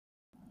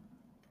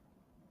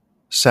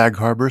Sag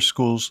Harbor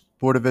Schools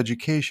Board of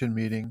Education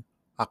meeting,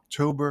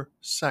 October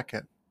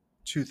 2nd,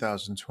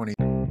 2020.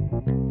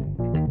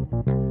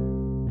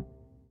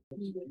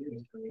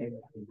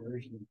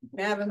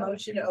 May I have a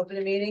motion to open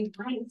the meeting?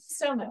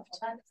 So moved.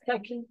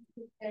 Second.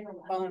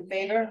 All in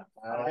favor?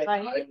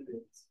 Aye.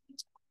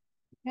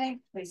 Okay,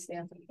 please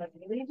stand for the pledge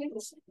of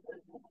allegiance.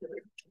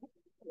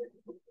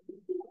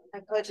 I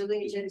pledge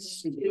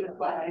allegiance to the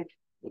flag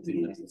of the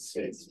United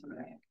States of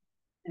America,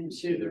 and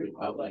to the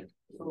republic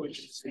for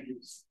which it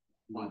stands,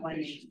 one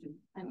nation,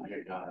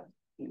 under God,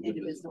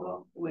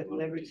 indivisible, with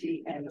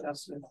liberty and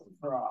justice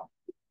for all.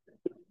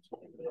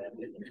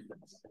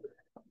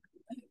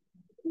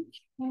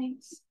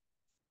 Thanks.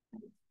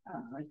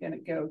 I'm going to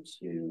go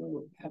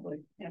to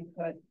public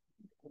input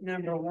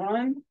number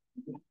 1.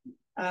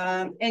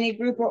 Any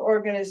group or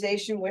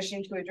organization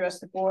wishing to address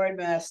the board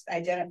must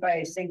identify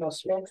a single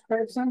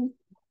spokesperson.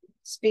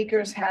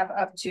 Speakers have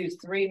up to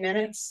 3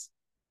 minutes.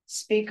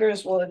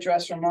 Speakers will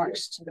address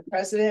remarks to the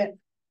president.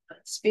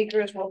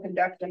 Speakers will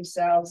conduct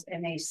themselves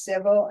in a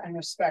civil and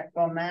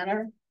respectful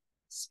manner.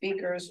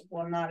 Speakers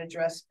will not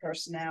address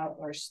personnel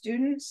or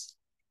students.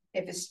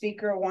 If a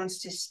speaker wants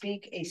to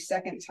speak a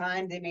second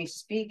time, they may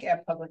speak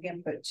at public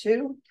input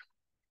 2.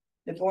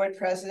 The board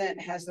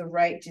president has the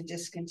right to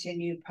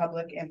discontinue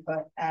public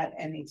input at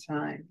any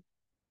time.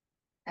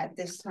 At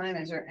this time,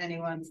 is there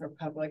anyone for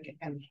public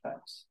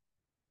input?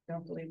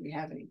 Don't believe we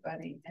have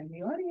anybody in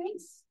the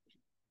audience.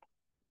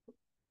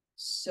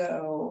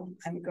 So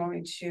I'm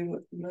going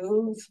to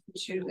move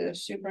to the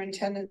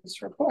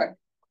superintendent's report.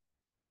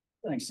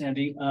 Thanks,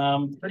 Sandy.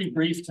 Pretty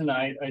brief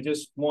tonight. I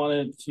just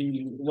wanted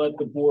to let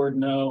the board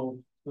know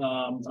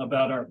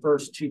about our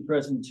first 2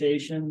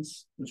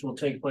 presentations, which will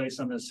take place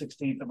on the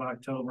 16th of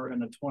October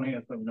and the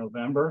 20th of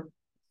November.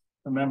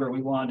 Remember,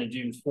 we wanted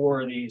to do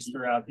 4 of these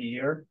throughout the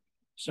year.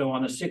 So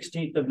on the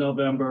 16th of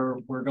November,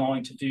 we're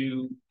going to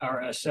do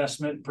our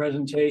assessment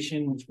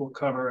presentation, which will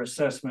cover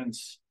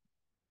assessments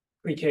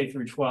pre-K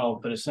through 12,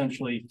 but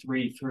essentially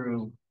 3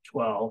 through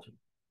 12.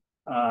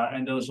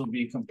 And those will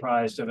be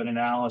comprised of an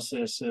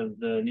analysis of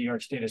the New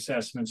York State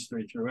assessments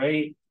 3 through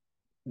 8,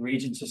 the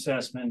Regents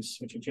assessments,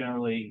 which are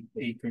generally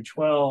 8 through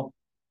 12,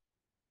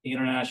 the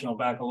International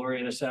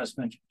Baccalaureate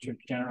assessments, which are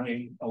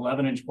generally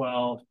 11 and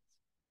 12.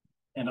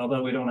 And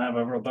although we don't have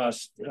a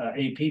robust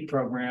AP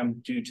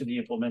program due to the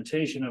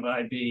implementation of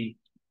IB,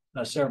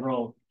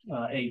 several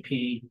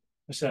AP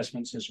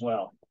assessments as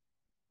well.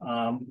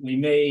 We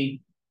may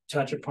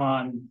touch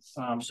upon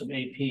some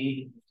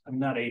we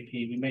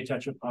may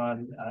touch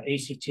upon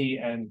ACT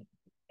and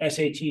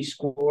SAT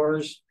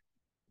scores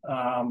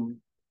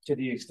to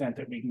the extent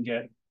that we can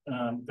get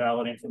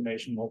valid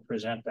information. We'll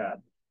present that.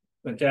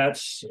 But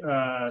that's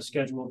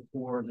scheduled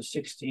for the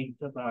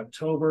 16th of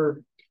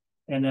October.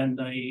 And then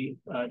the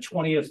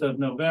 20th of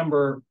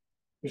November,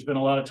 there's been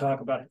a lot of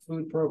talk about the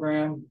food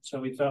program.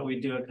 So we thought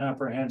we'd do a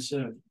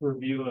comprehensive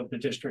review of the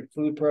district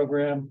food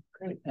program.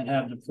 Great. And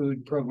have the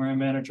food program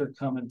manager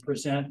come and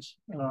present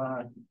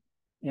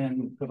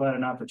and provide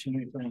an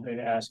opportunity for anybody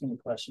to ask any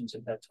questions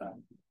at that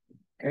time.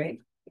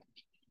 Great.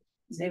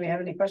 Does anybody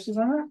have any questions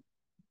on that?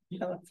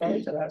 I look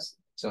forward to those.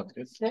 Sounds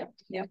good.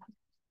 Yep.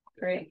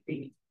 Great.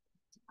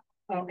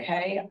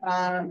 Okay.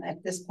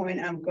 At this point,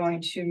 I'm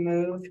going to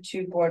move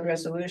to board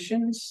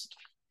resolutions.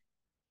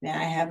 May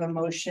I have a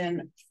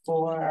motion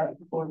for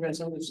board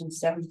resolution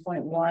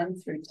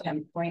 7.1 through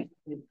 10.8?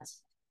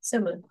 So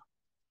moved.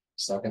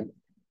 Second.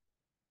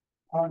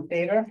 All in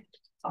favor?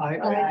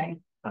 Aye.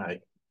 Aye.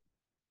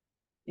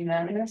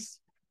 Unanimous?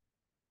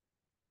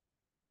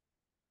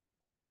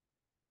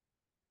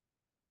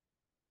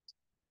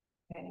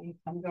 Okay,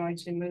 I'm going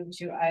to move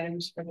to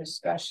items for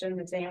discussion.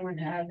 Does anyone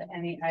have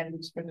any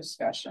items for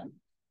discussion?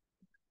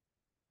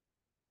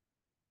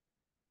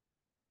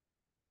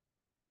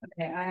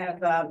 Okay,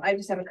 I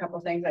just have a couple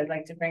of things I'd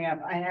like to bring up.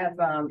 I have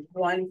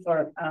one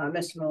for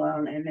Mr.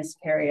 Malone and Ms.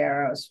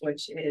 Carrieros,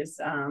 which is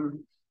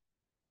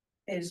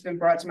it has been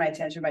brought to my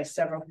attention by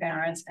several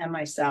parents and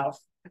myself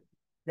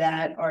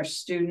that our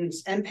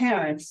students and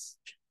parents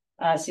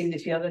seem to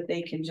feel that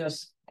they can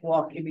just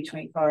walk in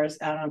between cars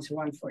out onto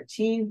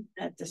 114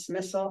 at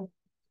dismissal.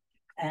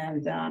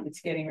 And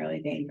it's getting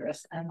really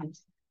dangerous. And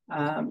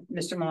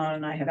Mr. Malone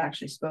and I have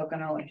actually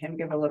spoken. I'll let him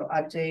give a little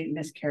update.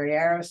 Ms.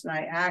 Carrieros and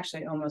I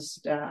actually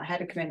almost had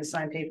to come in to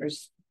sign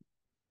papers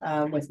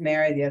with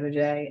Mary the other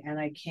day. And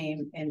I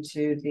came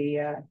into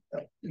the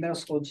middle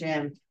school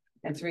gym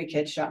and 3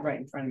 kids shot right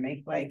in front of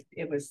me. Like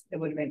it would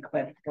have been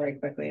clipped very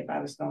quickly if I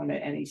was going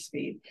at any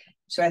speed.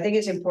 So I think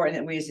it's important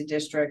that we as a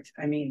district,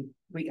 I mean,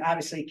 we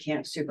obviously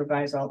can't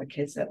supervise all the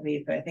kids that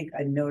leave, but I think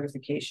a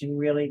notification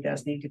really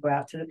does need to go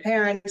out to the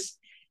parents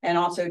and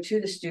also to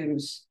the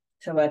students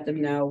to let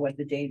them know what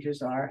the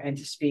dangers are and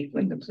to speak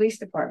with the police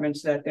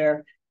departments so that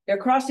their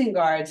crossing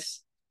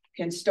guards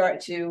can start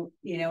to,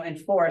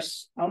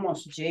 enforce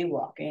almost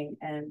jaywalking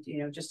and,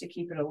 just to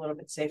keep it a little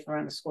bit safer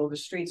around the school. The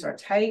streets are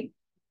tight.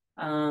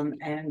 And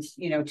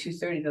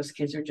 2:30, those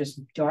kids are just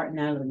darting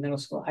out of the middle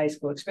school, high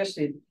school,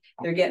 especially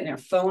they're getting their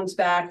phones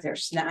back.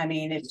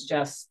 It's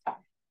just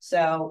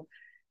so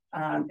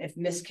if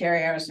Miss Carrie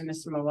Harris and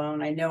Mr.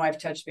 Malone, I know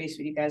I've touched base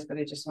with you guys, but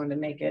I just wanted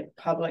to make it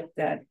public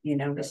that, you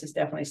know, this is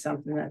definitely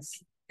something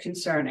that's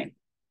concerning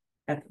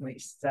at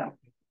least, so.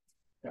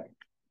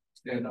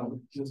 Yeah, no,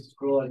 this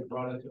school has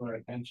brought it to our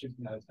attention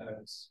as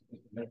Mr.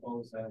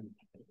 Nichols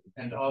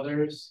and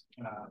others.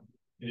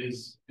 It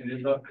is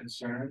of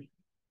concern.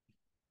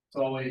 It's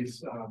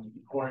always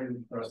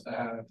important for us to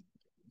have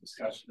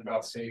discussion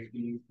about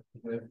safety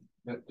with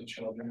the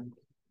children,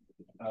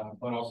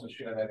 but also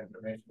share that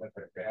information with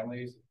their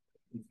families.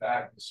 In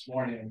fact, this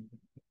morning,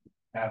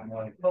 I have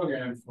one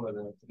program for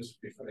the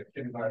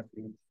kindergarten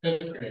through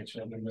fifth grade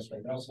children.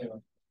 Mr.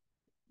 Nelson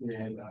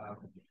did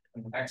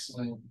an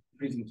excellent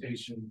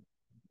presentation,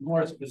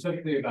 more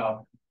specifically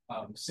about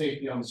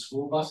safety on the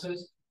school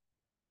buses,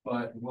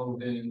 but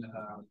woven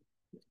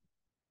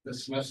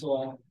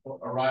dismissal,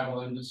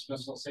 arrival and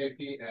dismissal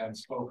safety, and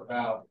spoke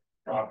about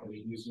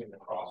properly using the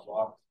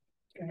crosswalk.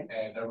 Okay.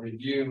 And a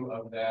review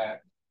of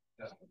that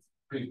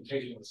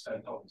presentation was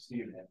sent home this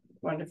evening.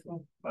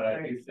 Wonderful. But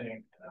I do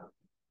think,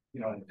 you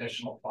know, an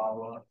additional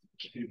follow-up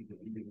to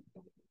the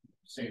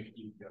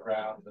safety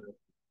around the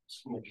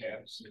school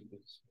campuses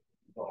is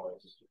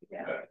always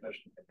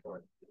beneficial.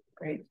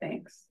 Great,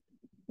 thanks.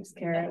 Ms.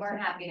 And Carrie. we're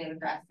happy to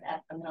address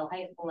at the middle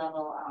high school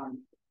level.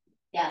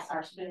 Yes,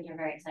 our students are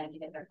very excited to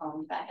get their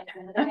phones back at the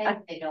end of the day.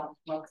 They don't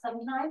look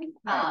sometimes.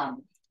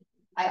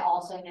 I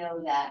also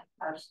know that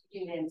our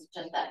students,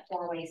 just that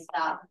four-way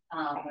stop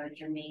where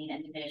Jermaine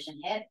and Division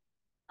hit,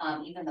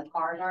 even the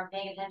cars aren't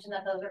paying attention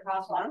that those are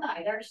crosswalks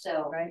either.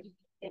 So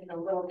it's a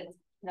little bit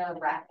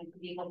nerve-wracking for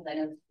people, because I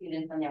know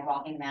students when they're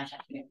walking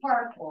Manchester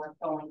Park or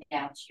going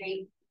down the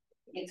street,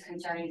 it's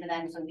concerning to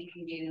them. So we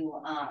can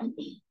do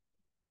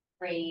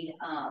grade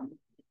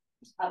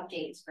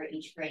updates for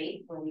each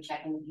grade, where we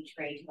check in with each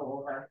grade to go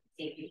over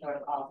safety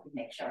protocols and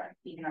make sure.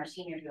 Even our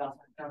seniors, we also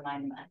have to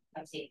remind them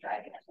of safe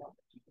driving as well.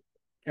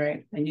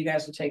 Great, and you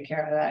guys will take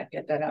care of that,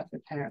 get that out to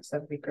parents,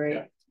 that'd be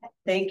great.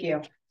 Thank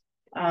you.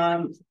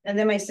 And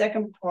then my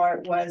second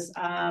part was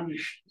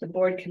the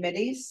board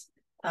committees.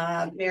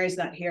 Mary's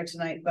not here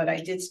tonight, but I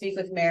did speak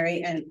with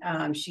Mary,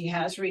 and she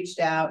has reached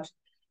out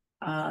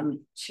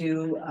to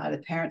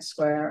the Parent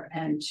Square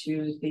and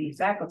to the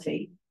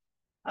faculty.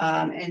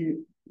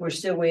 And we're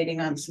still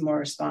waiting on some more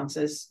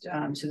responses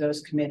to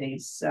those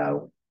committees.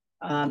 So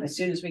as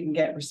soon as we can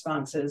get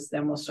responses,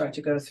 then we'll start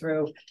to go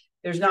through.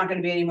 There's not going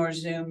to be any more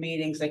Zoom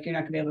meetings, like you're not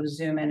going to be able to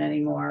Zoom in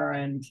anymore.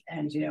 And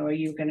you know, are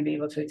you going to be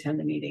able to attend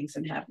the meetings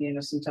and have, you know,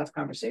 some tough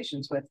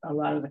conversations with a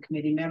lot of the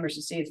committee members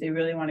to see if they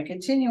really want to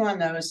continue on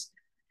those,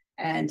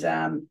 and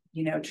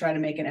you know, try to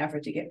make an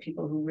effort to get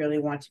people who really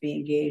want to be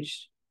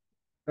engaged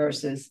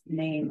versus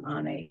name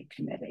on a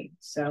committee.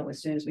 So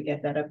as soon as we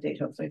get that update,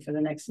 hopefully for the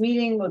next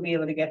meeting, we'll be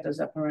able to get those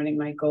up and running.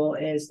 My goal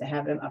is to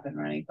have them up and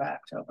running by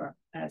October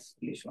as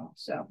usual.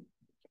 So,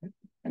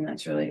 and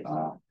that's really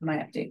all my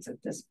updates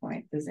at this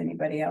point. Does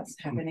anybody else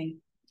have any?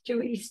 Do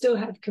we still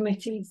have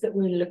committees that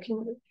we're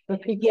looking for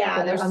people?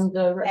 Yeah, there's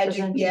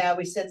underrepresented? yeah,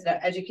 we said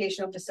that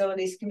Educational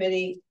Facilities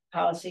Committee,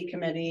 Policy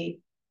Committee,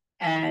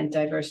 and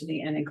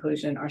Diversity and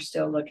Inclusion are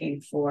still looking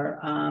for,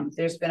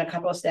 there's been a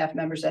couple of staff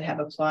members that have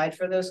applied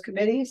for those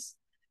committees,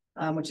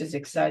 which is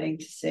exciting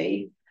to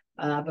see,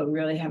 but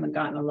really haven't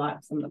gotten a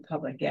lot from the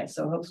public yet.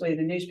 So hopefully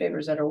the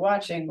newspapers that are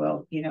watching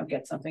will, you know,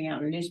 get something out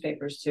in the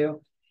newspapers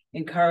to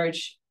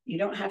encourage. You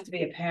don't have to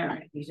be a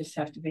parent, you just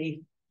have to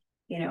be,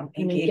 you know,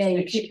 engaged in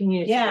the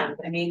community. Yeah,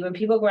 I mean, when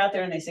people go out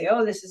there and they say,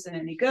 oh, this isn't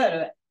any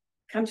good,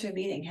 come to a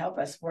meeting, help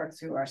us work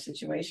through our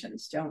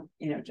situations. Don't,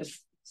 you know,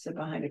 just sit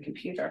behind a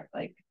computer,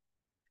 like,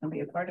 and be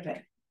a part of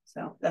it.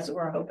 So that's what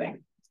we're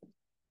hoping.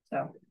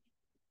 So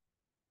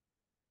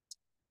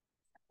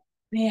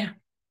yeah.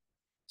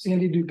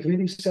 Sandy, do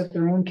committees set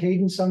their own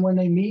cadence on when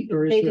they meet,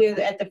 or is They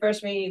do. At the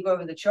first meeting, you go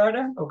over the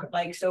charter. Okay.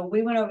 Like, so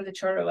we went over the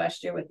charter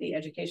last year with the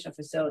Educational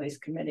Facilities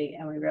Committee,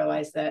 and we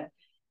realized that,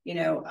 you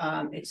know,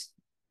 it's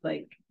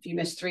like if you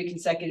miss 3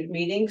 consecutive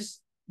meetings,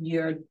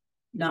 you're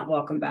not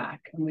welcome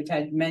back. And we've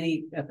had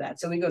many of that.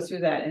 So we go through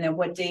that, and then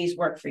what days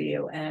work for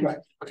you, and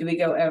do we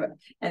go ever?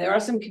 And there are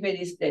some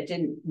committees that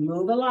didn't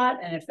move a lot,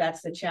 and if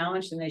that's the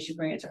challenge, then they should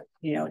bring it to,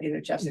 you know, either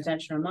Jeff's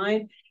attention or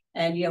mine.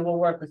 And, you know, we'll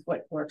work with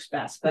what works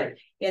best. But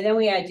yeah, then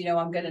we had, you know,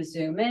 I'm going to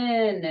Zoom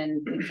in,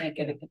 and we can't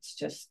get it. It's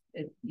just,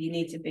 you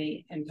need to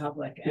be in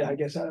public. Yeah, I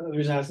guess the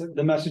reason I asked,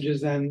 the message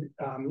is then,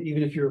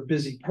 even if you're a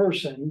busy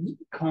person,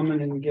 come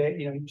and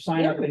engage, you know,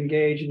 sign up,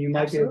 engage, and you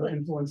might be able to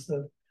influence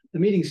the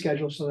meeting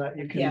schedule so that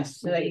you can.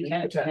 Yes, so that you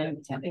can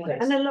attend.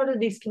 And a lot of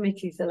these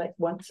committees are like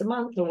once a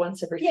month or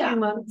once every few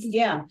months.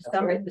 Yeah.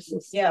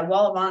 Yeah.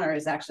 Wall of Honor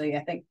is actually,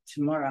 I think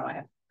tomorrow I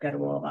have got a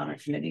Wall of Honor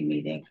committee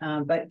meeting.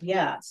 But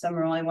yeah, some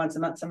are only once a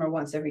month, some are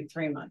once every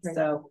 3 months.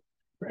 So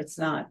it's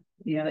not,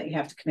 you know, that you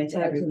have to commit to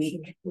every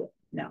week.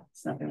 No,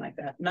 it's nothing like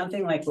that.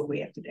 Nothing like what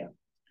we have to do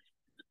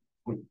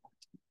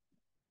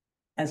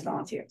as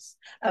volunteers.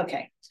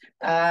 Okay.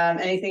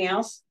 Anything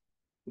else?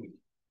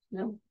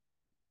 No.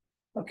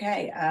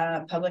 Okay,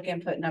 public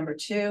input number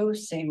 2,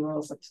 same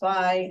rules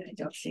apply. I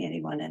don't see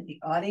anyone in the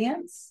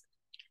audience.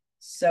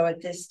 So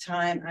at this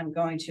time, I'm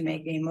going to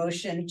make a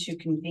motion to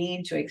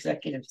convene to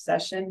executive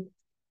session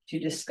to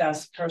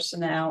discuss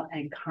personnel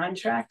and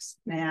contracts.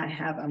 May I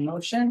have a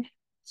motion?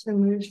 So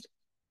moved.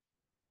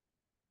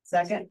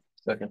 Second,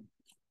 Second.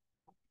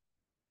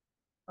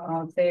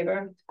 all in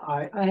favor?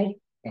 I,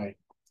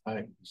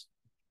 Aye.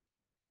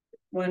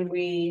 When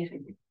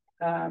we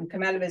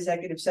come out of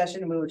executive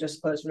session, we will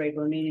just close the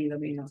regular meeting.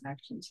 There'll be no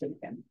action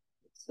taken.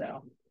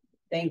 So,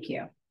 thank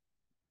you.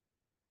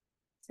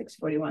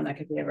 6:41, that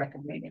could be a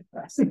record meeting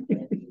for us.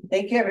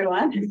 Thank you,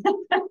 everyone.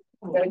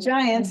 Go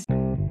Giants.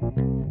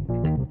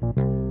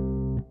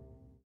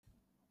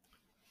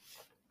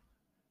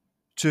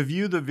 To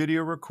view the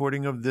video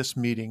recording of this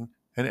meeting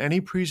and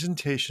any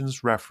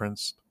presentations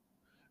referenced,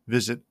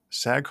 visit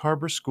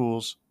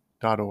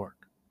sagharborschools.org.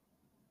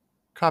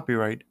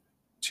 Copyright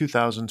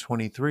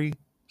 2023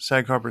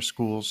 Sag Harbor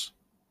Schools,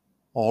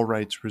 all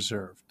rights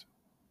reserved.